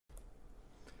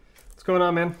What's going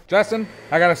on, man? Justin,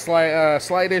 I got a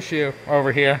slight issue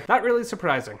over here. Not really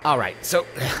surprising. All right, so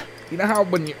you know how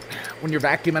when you're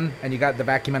vacuuming and you got the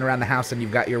vacuuming around the house and you've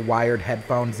got your wired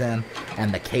headphones in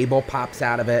and the cable pops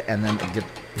out of it and then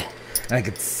it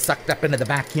gets sucked up into the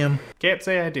vacuum? Can't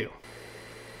say I do.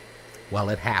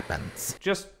 Well, it happens.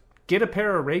 Just get a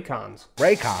pair of Raycons.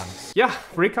 Raycons? Yeah,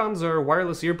 Raycons are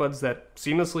wireless earbuds that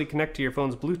seamlessly connect to your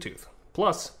phone's Bluetooth.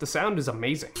 Plus, the sound is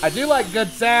amazing. I do like good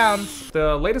sounds.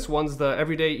 The latest ones, the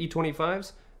Everyday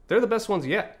E25s, they're the best ones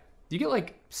yet. You get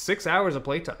like 6 hours of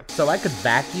playtime. So I could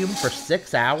vacuum for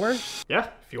 6 hours? Yeah,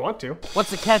 if you want to. What's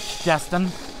the catch, Justin?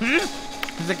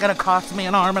 Is it gonna cost me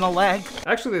an arm and a leg?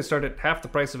 Actually, they start at half the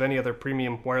price of any other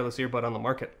premium wireless earbud on the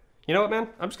market. You know what, man?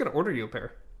 I'm just gonna order you a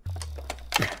pair.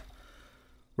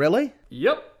 Really?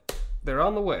 Yep, they're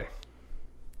on the way.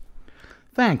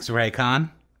 Thanks,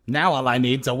 Raycon. Now all I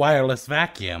need's a wireless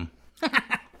vacuum.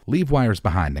 Leave wires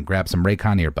behind and grab some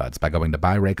Raycon earbuds by going to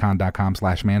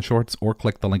buyraycon.com/manshorts or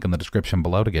click the link in the description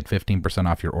below to get 15%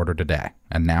 off your order today.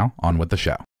 And now, on with the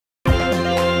show.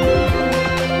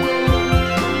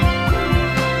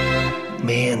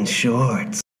 Man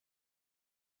shorts.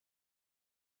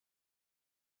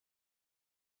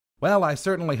 Well, I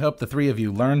certainly hope the three of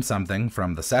you learned something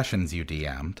from the sessions you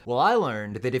DM'd. Well, I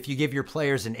learned that if you give your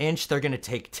players an inch, they're gonna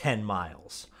take 10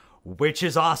 miles. Which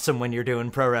is awesome when you're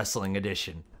doing Pro Wrestling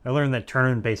Edition. I learned that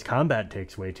tournament-based combat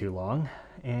takes way too long,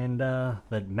 and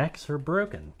that mechs are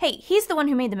broken. Hey, he's the one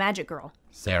who made the magic girl.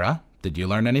 Sarah, did you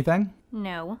learn anything?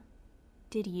 No.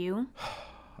 Did you?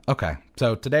 Okay,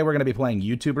 so today we're going to be playing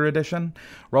YouTuber Edition.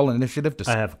 Roll initiative to...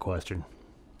 I have a question.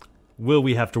 Will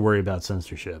we have to worry about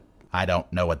censorship? I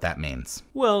don't know what that means.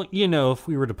 Well, you know, if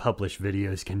we were to publish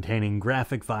videos containing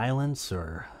graphic violence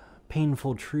or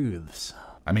painful truths.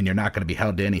 I mean, you're not going to be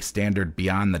held to any standard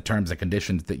beyond the terms and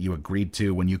conditions that you agreed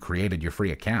to when you created your free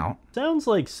account. Sounds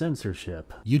like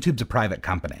censorship. YouTube's a private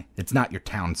company. It's not your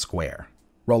town square.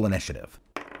 Roll initiative.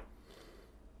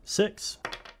 6.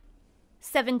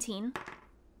 17.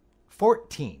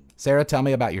 14. Sarah, tell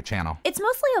me about your channel. It's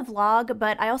mostly a vlog,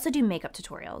 but I also do makeup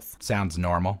tutorials. Sounds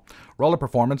normal. Roll a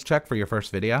performance check for your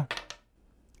first video.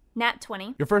 Nat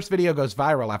 20. Your first video goes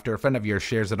viral after a friend of yours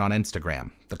shares it on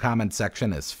Instagram. The comment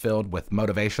section is filled with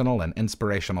motivational and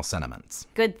inspirational sentiments.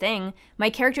 Good thing. My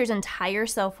character's entire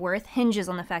self-worth hinges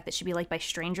on the fact that she'd be liked by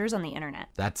strangers on the internet.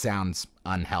 That sounds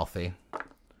unhealthy.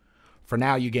 For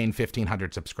now, you gain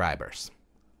 1,500 subscribers.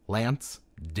 Lance,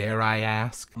 dare I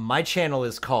ask? My channel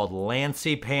is called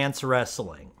Lancy Pants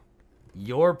Wrestling,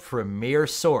 your premier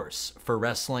source for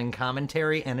wrestling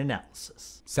commentary and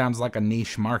analysis. Sounds like a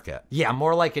niche market. Yeah,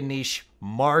 more like a niche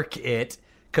market,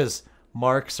 because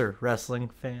marks are wrestling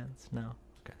fans. No?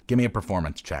 Okay. Give me a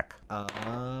performance check.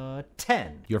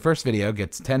 10. Your first video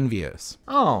gets 10 views.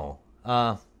 Oh,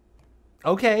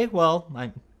 okay, well,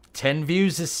 10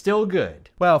 views is still good.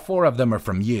 Well, 4 of them are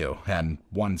from you, and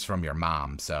 1's from your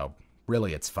mom, so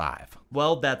really it's 5.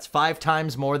 Well, that's 5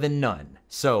 times more than none.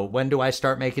 So when do I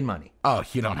start making money? Oh,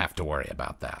 you don't have to worry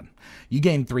about that. You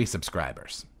gain 3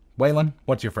 subscribers. Waylon,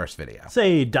 what's your first video?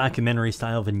 Say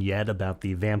documentary-style vignette about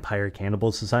the vampire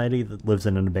cannibal society that lives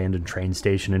in an abandoned train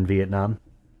station in Vietnam.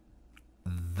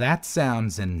 That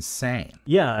sounds insane.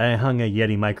 Yeah, I hung a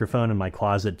Yeti microphone in my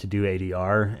closet to do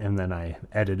ADR, and then I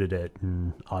edited it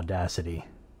in Audacity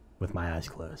with my eyes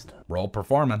closed. Roll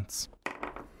performance.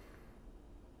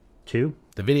 2.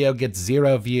 The video gets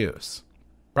 0 views.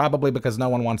 Probably because no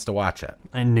one wants to watch it.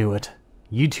 I knew it.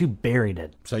 YouTube buried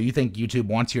it. So you think YouTube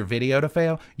wants your video to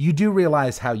fail? You do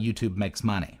realize how YouTube makes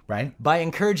money, right? By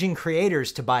encouraging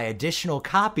creators to buy additional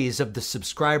copies of the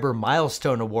subscriber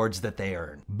milestone awards that they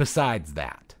earn. Besides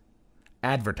that,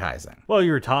 advertising. While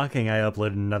you were talking, I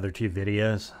uploaded another 2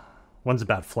 videos. One's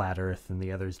about flat Earth, and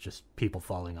the other's just people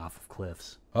falling off of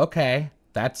cliffs. Okay,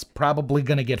 that's probably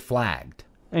gonna get flagged.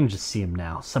 I can just see him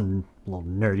now, some little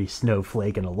nerdy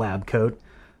snowflake in a lab coat,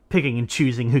 picking and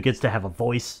choosing who gets to have a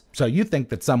voice. So you think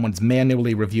that someone's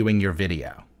manually reviewing your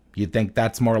video? You think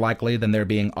that's more likely than there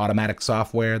being automatic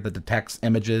software that detects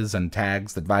images and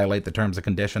tags that violate the terms and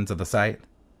conditions of the site?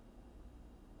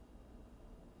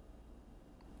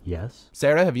 Yes.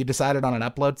 Sarah, have you decided on an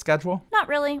upload schedule? Not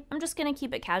really. I'm just gonna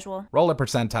keep it casual. Roll a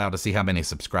percentile to see how many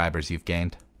subscribers you've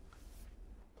gained.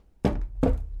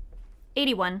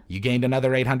 81. You gained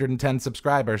another 810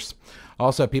 subscribers.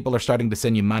 Also, people are starting to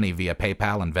send you money via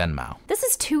PayPal and Venmo. This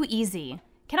is too easy.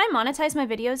 Can I monetize my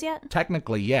videos yet?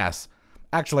 Technically, yes.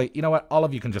 Actually, you know what? All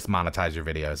of you can just monetize your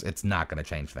videos. It's not going to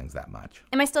change things that much.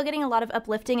 Am I still getting a lot of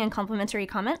uplifting and complimentary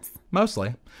comments?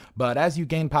 Mostly. But as you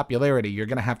gain popularity, you're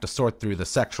going to have to sort through the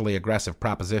sexually aggressive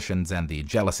propositions and the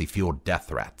jealousy-fueled death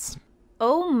threats.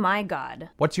 Oh my god.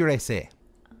 What's your AC?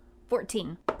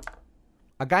 14.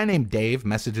 A guy named Dave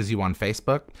messages you on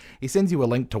Facebook. He sends you a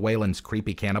link to Waylon's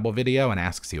creepy cannibal video and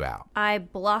asks you out. I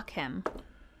block him.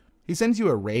 He sends you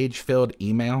a rage-filled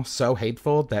email so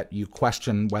hateful that you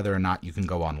question whether or not you can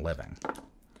go on living.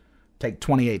 Take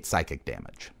 28 psychic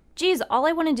damage. Geez, all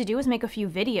I wanted to do was make a few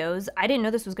videos. I didn't know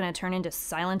this was going to turn into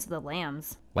Silence of the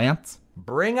Lambs. Lance?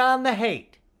 Bring on the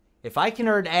hate. If I can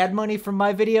earn ad money from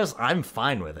my videos, I'm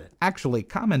fine with it. Actually,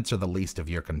 comments are the least of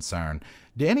your concern.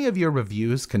 Do any of your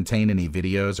reviews contain any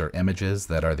videos or images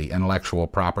that are the intellectual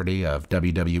property of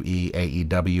WWE,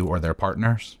 AEW, or their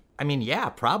partners? I mean, yeah,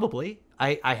 probably.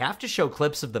 I have to show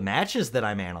clips of the matches that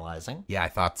I'm analyzing. Yeah, I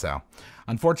thought so.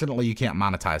 Unfortunately, you can't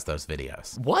monetize those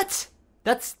videos. What?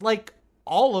 That's like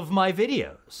all of my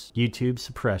videos. YouTube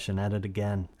suppression at it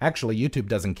again. Actually, YouTube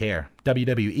doesn't care.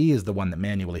 WWE is the one that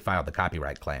manually filed the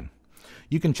copyright claim.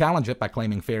 You can challenge it by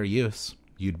claiming fair use.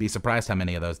 You'd be surprised how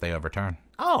many of those they overturn.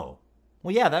 Oh,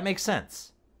 well, yeah, that makes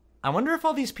sense. I wonder if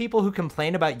all these people who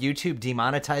complain about YouTube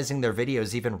demonetizing their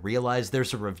videos even realize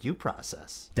there's a review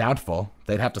process. Doubtful.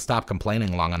 They'd have to stop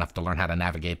complaining long enough to learn how to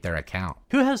navigate their account.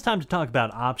 Who has time to talk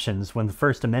about options when the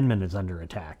First Amendment is under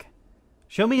attack?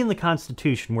 Show me in the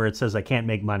Constitution where it says I can't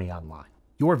make money online.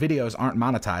 Your videos aren't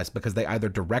monetized because they either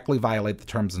directly violate the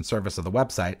terms and service of the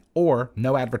website, or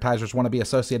no advertisers want to be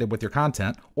associated with your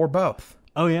content, or both.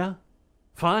 Oh yeah?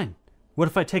 Fine. What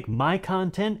if I take my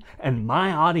content and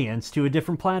my audience to a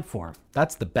different platform?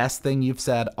 That's the best thing you've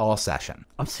said all session.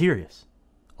 I'm serious.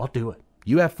 I'll do it.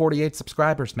 You have 48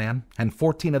 subscribers, man, and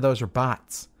 14 of those are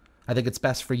bots. I think it's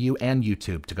best for you and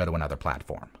YouTube to go to another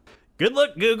platform. Good luck,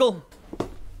 Google.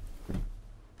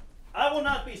 I will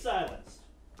not be silenced.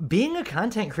 Being a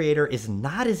content creator is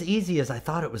not as easy as I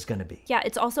thought it was going to be. Yeah,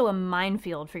 it's also a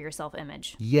minefield for your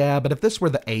self-image. Yeah, but if this were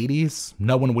the 80s,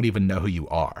 no one would even know who you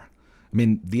are. I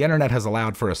mean, the internet has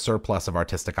allowed for a surplus of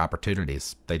artistic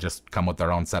opportunities. They just come with their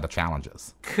own set of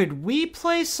challenges. Could we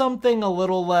play something a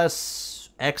little less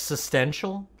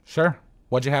existential? Sure.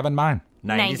 What'd you have in mind?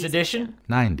 90s edition?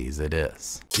 90s it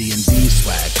is. D&D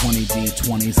swag, 20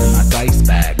 D20s in my dice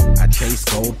bag. I chase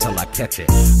gold till I catch it.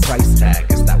 Price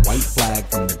tag is that white flag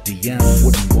from the DM.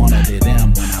 Wouldn't want it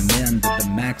in when I'm in. Did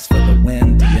the max for the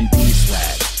win. D&D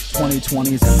swag.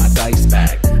 2020s in my dice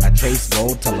bag. I chase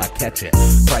gold till I catch it.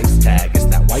 Price tag is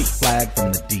that white flag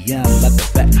from the DM. Let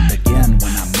the betting begin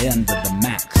when I'm in to the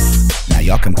max. Now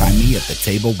y'all can find me at the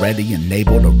table ready and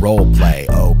able to role play.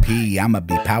 OP, I'ma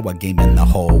be power gaming the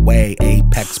whole way.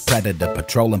 Apex predator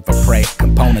patrolling for prey.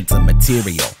 Components of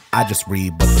material. I just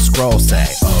read what the scrolls say.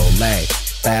 Olay.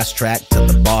 Fast track to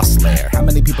the boss lair. How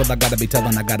many people I gotta be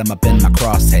telling I got 'em up in my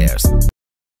crosshairs?